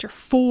sales page, or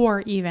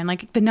 4 even.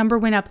 Like the number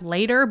went up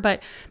later,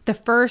 but the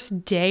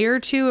first day or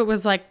 2, it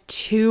was like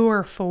 2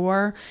 or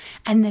 4.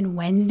 And then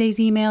Wednesday's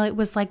email, it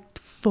was like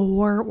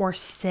 4 or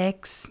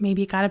 6.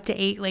 Maybe it got up to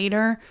 8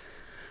 later.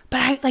 But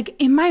I like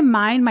in my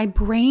mind, my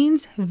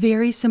brain's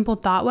very simple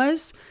thought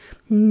was,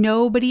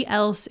 nobody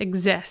else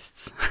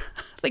exists.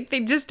 Like they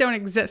just don't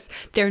exist.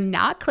 They're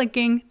not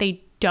clicking.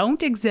 They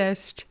don't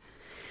exist.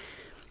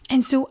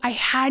 And so I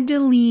had to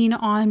lean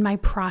on my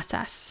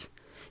process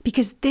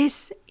because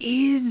this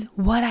is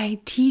what I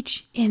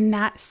teach in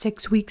that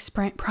 6-week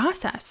sprint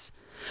process,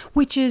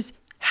 which is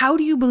how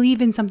do you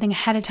believe in something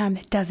ahead of time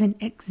that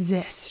doesn't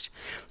exist?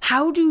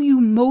 How do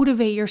you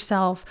motivate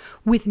yourself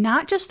with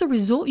not just the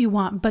result you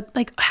want, but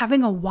like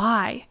having a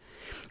why,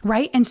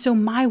 right? And so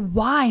my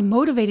why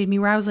motivated me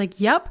where I was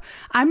like, yep,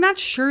 I'm not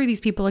sure these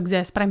people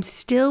exist, but I'm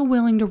still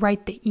willing to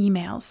write the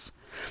emails.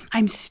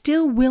 I'm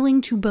still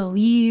willing to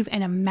believe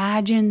and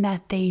imagine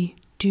that they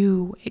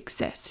do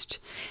exist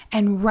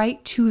and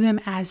write to them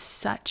as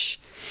such.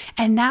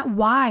 And that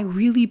why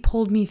really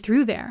pulled me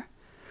through there.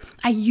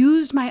 I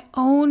used my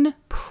own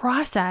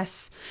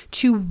process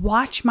to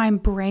watch my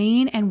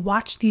brain and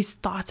watch these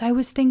thoughts I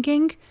was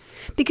thinking.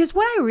 Because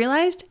what I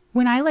realized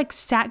when I like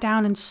sat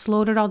down and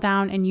slowed it all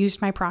down and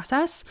used my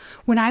process,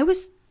 when I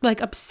was like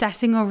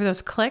obsessing over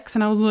those clicks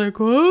and I was like,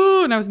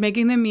 oh, and I was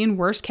making them mean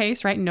worst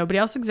case, right? Nobody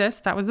else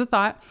exists. That was the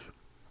thought.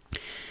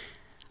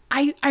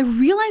 I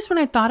realized when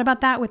I thought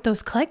about that with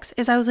those clicks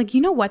is I was like,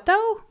 you know what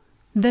though?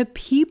 The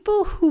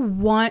people who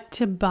want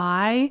to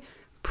buy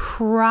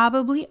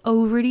probably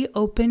already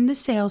opened the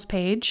sales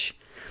page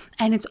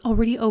and it's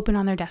already open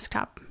on their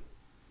desktop.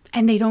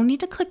 And they don't need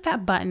to click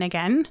that button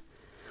again,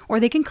 or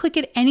they can click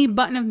at any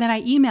button that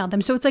I emailed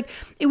them. So it's like,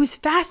 it was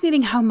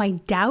fascinating how my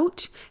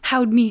doubt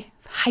had me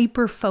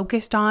hyper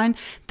focused on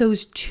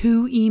those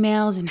 2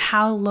 emails and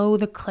how low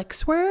the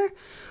clicks were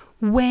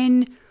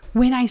when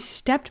I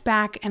stepped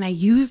back and I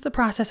used the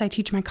process I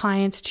teach my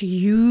clients to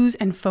use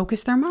and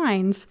focus their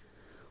minds.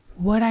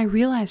 What I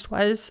realized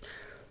was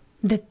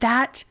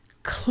that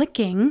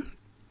clicking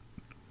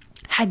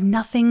had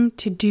nothing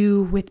to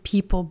do with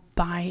people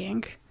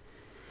buying.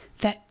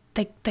 That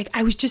like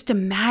I was just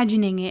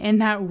imagining it in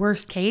that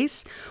worst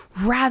case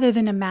rather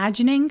than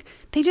imagining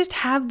they just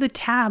have the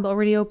tab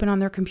already open on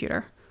their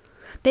computer.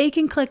 They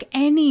can click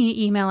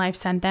any email I've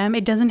sent them.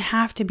 It doesn't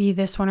have to be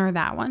this one or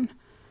that one.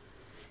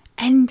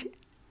 And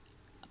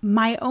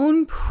my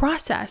own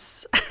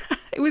process,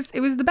 it was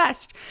the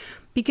best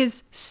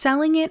because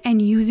selling it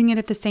and using it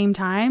at the same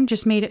time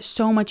just made it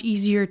so much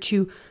easier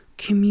to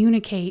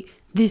communicate.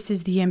 This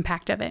is the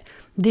impact of it.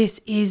 This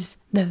is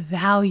the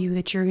value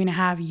that you're going to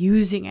have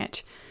using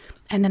it.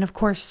 And then of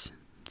course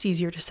it's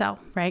easier to sell,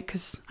 right?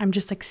 Because I'm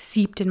just like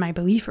seeped in my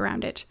belief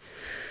around it.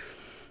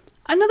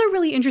 Another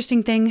really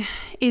interesting thing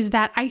is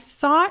that I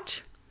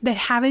thought that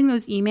having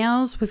those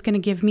emails was going to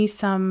give me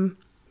some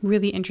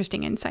really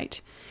interesting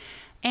insight.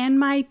 And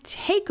my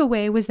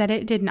takeaway was that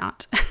it did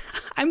not.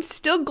 I'm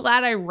still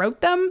glad I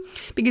wrote them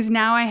because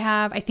now I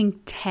have, I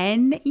think,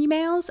 10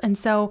 emails. And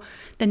so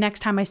the next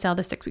time I sell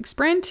the 6-week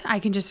sprint, I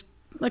can just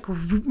like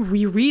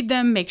reread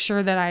them, make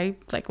sure that I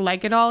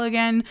like it all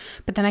again.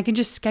 But then I can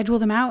just schedule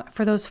them out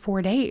for those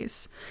 4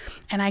 days.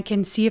 And I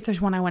can see if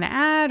there's one I want to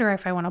add or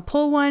if I want to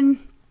pull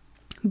one.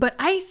 But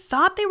I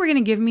thought they were going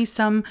to give me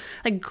some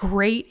like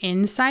great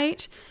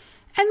insight.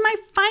 And my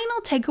final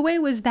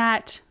takeaway was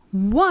that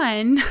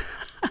one,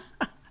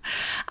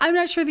 I'm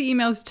not sure the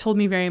emails told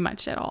me very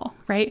much at all,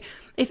 right?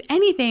 If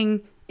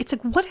anything, it's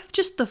like, what if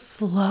just the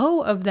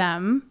flow of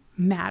them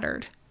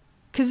mattered?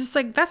 Because it's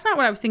like, that's not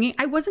what I was thinking.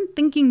 I wasn't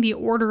thinking the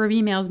order of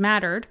emails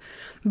mattered.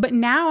 But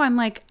now I'm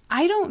like,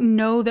 I don't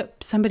know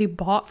that somebody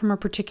bought from a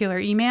particular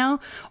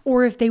email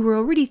or if they were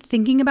already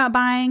thinking about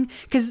buying.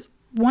 Because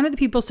one of the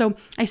people, so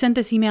I sent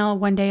this email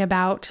one day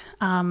about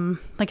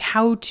like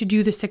how to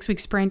do the 6-week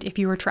sprint if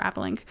you were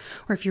traveling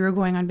or if you were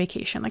going on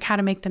vacation, like how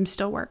to make them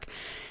still work.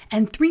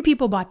 And 3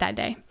 people bought that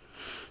day.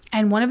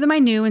 And one of them I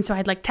knew. And so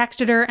I'd like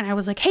texted her and I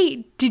was like,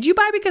 hey, did you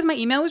buy because my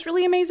email was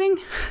really amazing?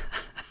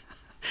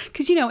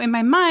 Because, you know, in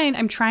my mind,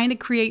 I'm trying to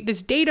create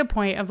this data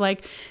point of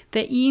like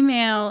the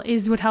email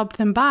is what helped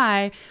them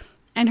buy.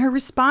 And her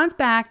response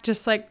back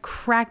just like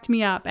cracked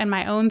me up and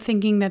my own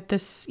thinking that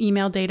this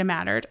email data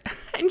mattered.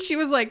 And she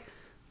was like,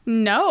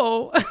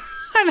 no. And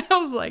I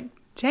was like,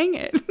 dang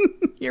it.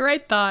 Here I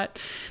thought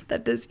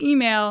that this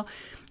email.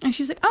 And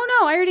she's like, oh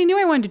no, I already knew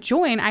I wanted to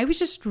join. I was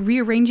just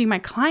rearranging my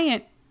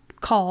client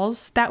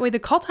calls. That way the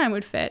call time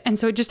would fit. And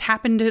so it just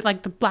happened to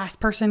like the last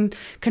person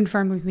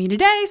confirmed with me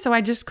today. So I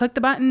just clicked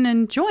the button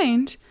and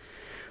joined.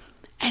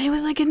 And it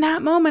was like in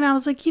that moment, I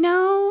was like, you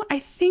know, I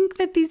think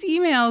that these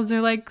emails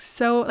are like,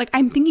 so like,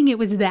 I'm thinking it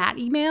was that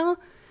email.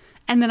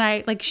 And then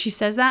I like, she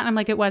says that and I'm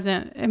like, it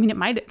wasn't, I mean,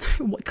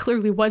 it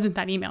clearly wasn't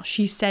that email.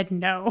 She said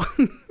no.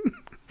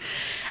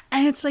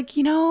 And it's like,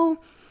 you know,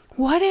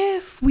 what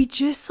if we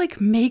just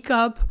like make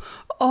up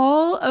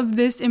all of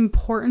this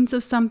importance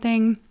of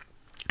something?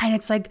 And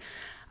it's like,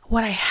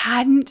 what I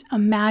hadn't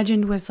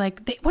imagined was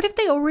like, what if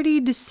they already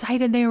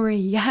decided they were a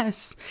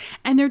yes?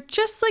 And they're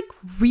just like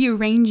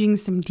rearranging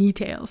some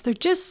details. They're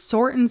just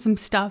sorting some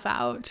stuff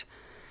out.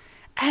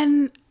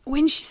 And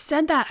when she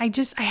said that, I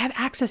had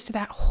access to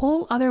that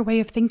whole other way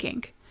of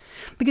thinking.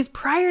 Because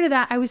prior to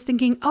that, I was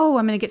thinking, oh,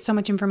 I'm going to get so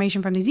much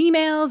information from these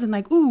emails and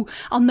like, ooh,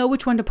 I'll know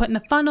which one to put in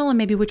the funnel and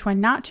maybe which one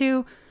not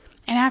to.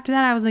 And after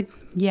that, I was like,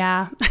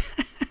 yeah,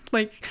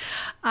 Like,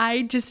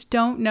 I just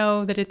don't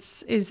know that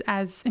is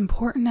as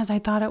important as I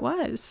thought it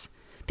was.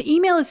 The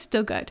email is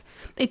still good.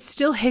 It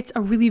still hits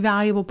a really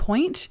valuable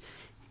point.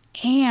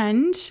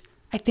 And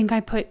I think I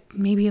put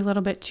maybe a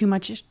little bit too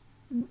much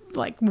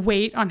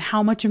weight on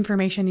how much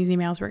information these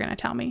emails were going to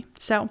tell me.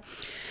 So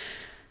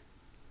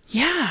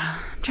yeah,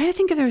 I'm trying to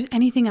think if there was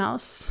anything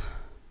else.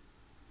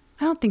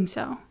 I don't think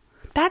so.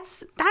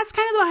 That's kind of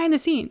the behind the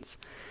scenes.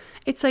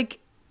 It's like,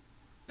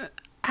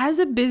 as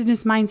a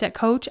business mindset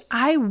coach,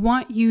 I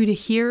want you to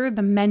hear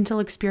the mental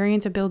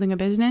experience of building a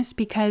business,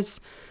 because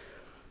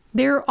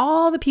they're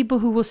all the people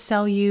who will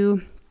sell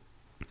you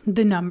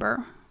the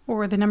number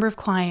or the number of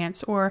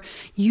clients or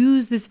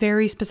use this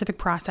very specific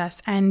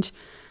process. And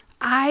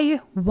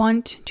I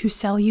want to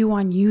sell you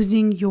on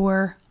using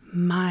your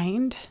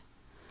mind.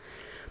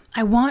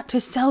 I want to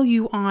sell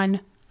you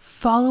on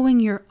following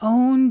your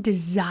own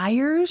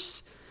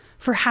desires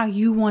for how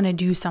you want to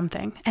do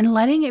something and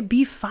letting it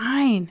be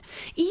fine.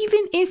 Even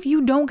if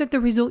you don't get the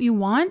result you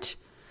want,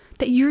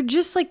 that you're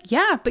just like,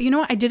 yeah, but you know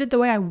what? I did it the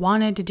way I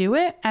wanted to do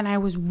it. And I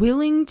was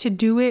willing to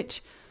do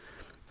it.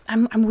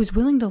 I was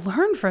willing to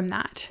learn from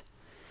that.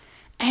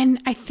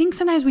 And I think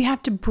sometimes we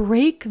have to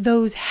break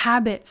those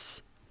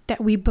habits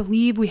that we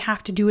believe we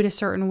have to do it a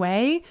certain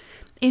way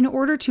in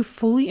order to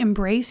fully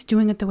embrace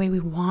doing it the way we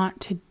want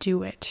to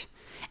do it.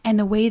 And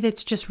the way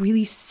that's just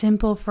really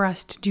simple for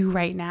us to do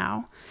right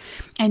now,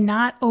 and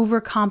not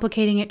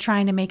overcomplicating it,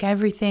 trying to make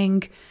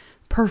everything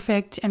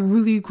perfect and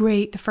really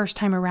great the first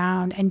time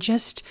around, and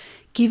just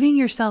giving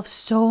yourself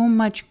so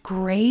much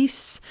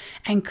grace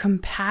and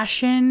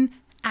compassion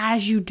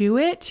as you do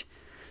it,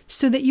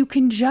 so that you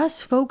can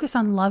just focus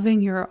on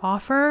loving your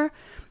offer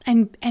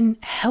and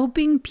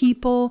helping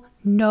people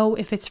know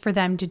if it's for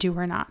them to do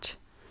or not.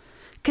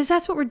 Because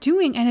that's what we're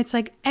doing. And it's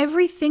like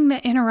everything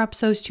that interrupts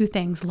those two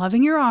things,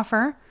 loving your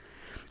offer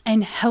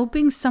and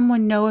helping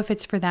someone know if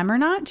it's for them or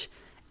not,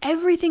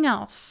 everything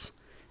else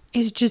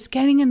is just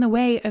getting in the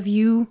way of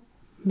you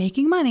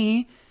making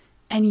money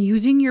and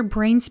using your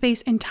brain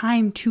space and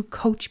time to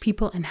coach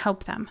people and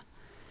help them.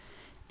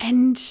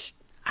 And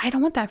I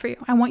don't want that for you.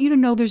 I want you to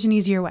know there's an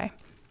easier way.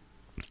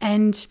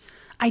 And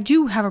I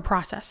do have a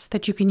process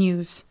that you can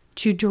use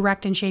to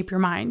direct and shape your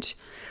mind.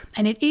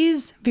 And it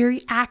is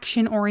very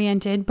action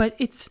oriented, but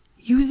it's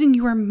using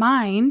your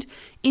mind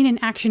in an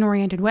action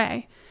oriented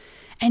way.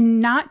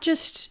 And not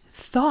just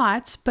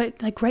thoughts, but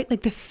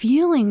the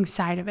feeling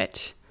side of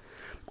it.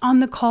 On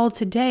the call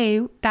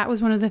today, that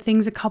was one of the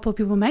things a couple of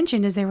people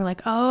mentioned, is they were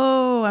like,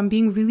 oh, I'm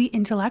being really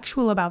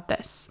intellectual about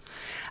this.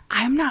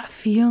 I'm not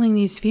feeling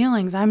these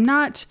feelings. I'm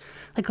not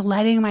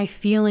letting my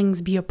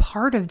feelings be a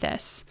part of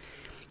this.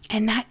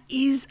 And that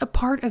is a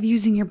part of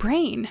using your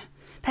brain.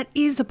 That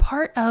is a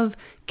part of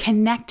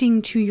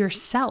connecting to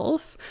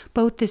yourself,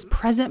 both this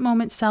present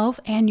moment self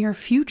and your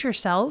future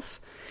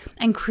self,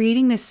 and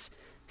creating this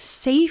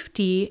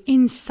safety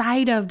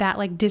inside of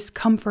that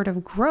discomfort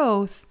of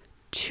growth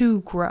to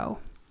grow.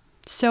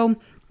 So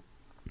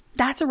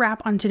that's a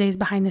wrap on today's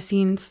behind the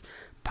scenes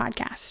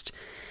podcast.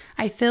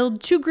 I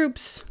filled 2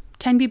 groups,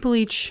 10 people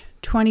each,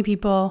 20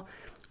 people,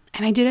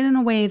 and I did it in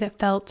a way that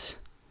felt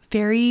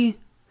very,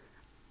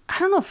 I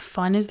don't know if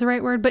fun is the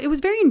right word, but it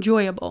was very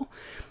enjoyable.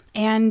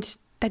 And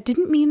that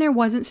didn't mean there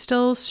wasn't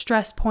still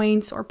stress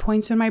points or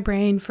points when my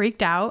brain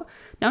freaked out.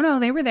 No,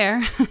 they were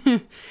there.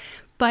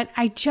 But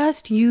I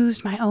just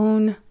used my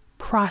own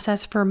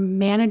process for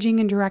managing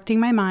and directing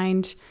my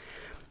mind.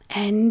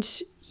 And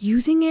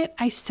using it,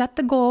 I set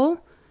the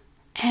goal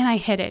and I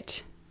hit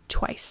it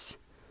twice.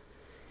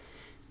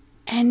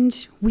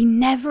 And we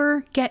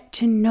never get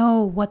to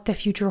know what the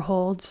future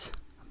holds.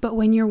 But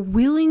when you're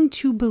willing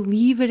to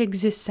believe it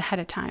exists ahead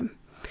of time,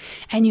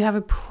 and you have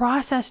a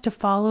process to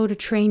follow to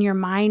train your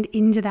mind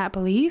into that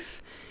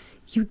belief,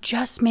 you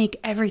just make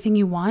everything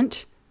you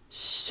want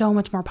so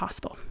much more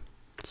possible.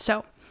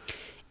 So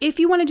if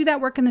you want to do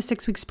that work in the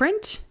 6-week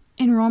sprint,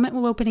 enrollment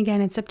will open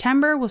again in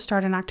September. We'll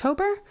start in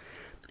October.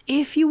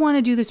 If you want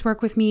to do this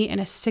work with me in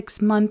a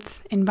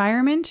 6-month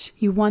environment,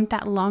 you want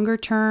that longer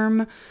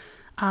term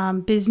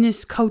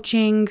business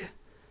coaching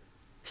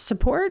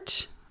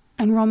support,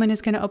 enrollment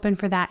is going to open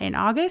for that in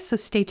August. So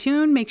stay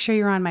tuned. Make sure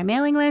you're on my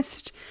mailing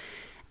list.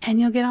 And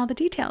you'll get all the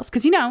details.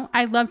 Because,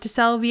 I love to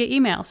sell via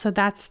email. So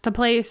that's the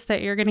place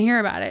that you're going to hear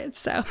about it.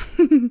 So,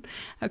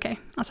 okay,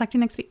 I'll talk to you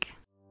next week.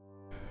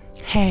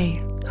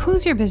 Hey,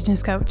 who's your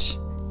business coach?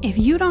 If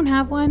you don't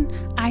have one,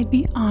 I'd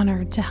be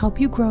honored to help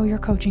you grow your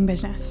coaching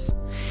business.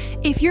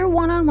 If your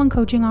one-on-one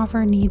coaching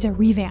offer needs a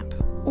revamp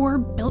or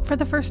built for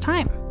the first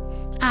time,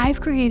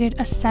 I've created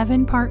a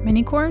 7-part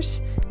mini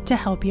course to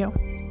help you.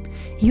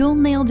 You'll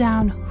nail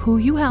down who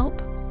you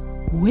help,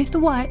 with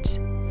what,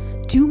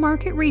 do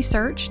market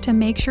research to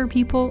make sure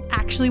people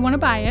actually want to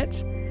buy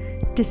it,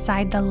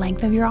 decide the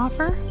length of your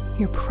offer,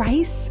 your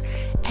price,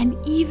 and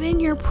even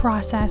your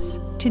process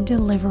to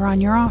deliver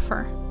on your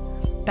offer.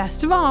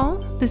 Best of all,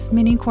 this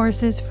mini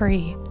course is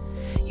free.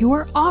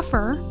 Your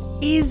offer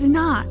is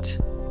not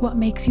what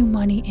makes you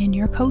money in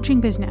your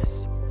coaching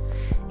business.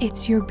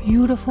 It's your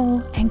beautiful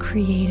and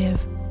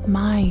creative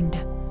mind.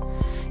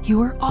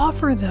 Your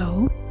offer,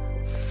 though,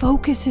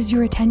 focuses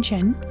your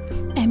attention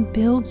and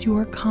builds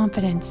your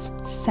confidence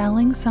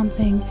selling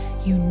something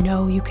you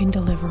know you can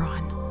deliver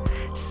on.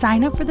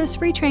 Sign up for this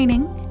free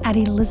training at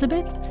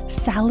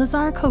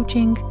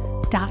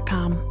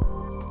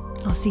ElizabethSalazarCoaching.com.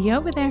 I'll see you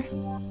over there.